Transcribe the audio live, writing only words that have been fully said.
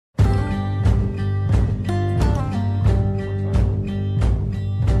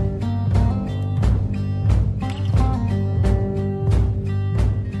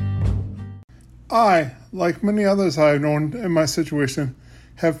I, like many others I have known in my situation,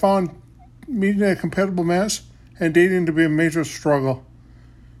 have found meeting a compatible match and dating to be a major struggle.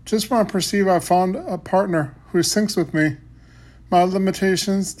 Just when I perceive I've found a partner who syncs with me, my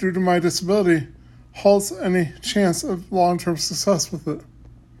limitations due to my disability halts any chance of long-term success with it.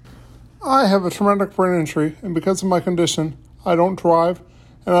 I have a traumatic brain injury, and because of my condition, I don't drive,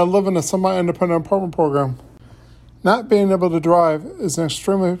 and I live in a semi-independent apartment program. Not being able to drive is an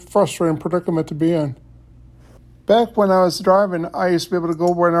extremely frustrating predicament to be in. Back when I was driving, I used to be able to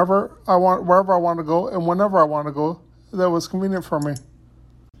go wherever I want to go, and whenever I want to go. That was convenient for me.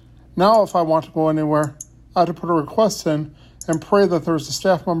 Now, if I want to go anywhere, I have to put a request in and pray that there's a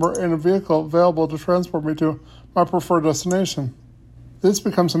staff member in a vehicle available to transport me to my preferred destination. This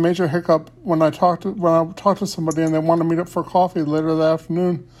becomes a major hiccup when I talk to somebody and they want to meet up for coffee later that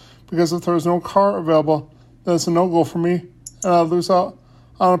afternoon, because if there's no car available, then it's a no-go for me, and I lose out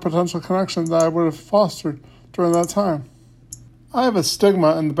on a potential connection that I would have fostered during that time. I have a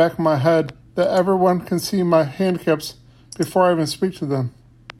stigma in the back of my head that everyone can see my handicaps before I even speak to them.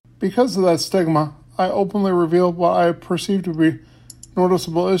 Because of that stigma, I openly reveal what I perceive to be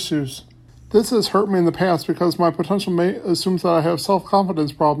noticeable issues. This has hurt me in the past because my potential mate assumes that I have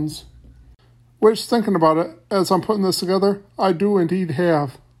self-confidence problems, which, thinking about it, as I'm putting this together, I do indeed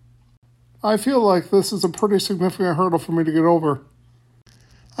have. I feel like this is a pretty significant hurdle for me to get over.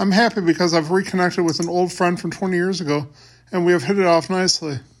 I'm happy because I've reconnected with an old friend from 20 years ago, and we have hit it off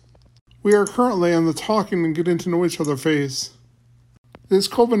nicely. We are currently in the talking and getting to know each other phase. This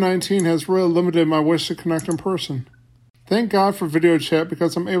COVID-19 has really limited my wish to connect in person. Thank God for video chat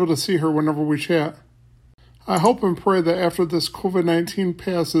because I'm able to see her whenever we chat. I hope and pray that after this COVID-19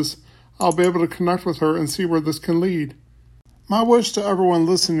 passes, I'll be able to connect with her and see where this can lead. My wish to everyone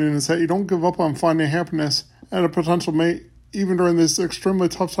listening is that you don't give up on finding happiness and a potential mate, even during these extremely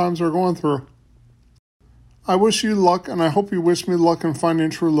tough times we're going through. I wish you luck, and I hope you wish me luck in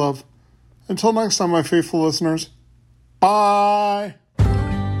finding true love. Until next time, my faithful listeners, bye!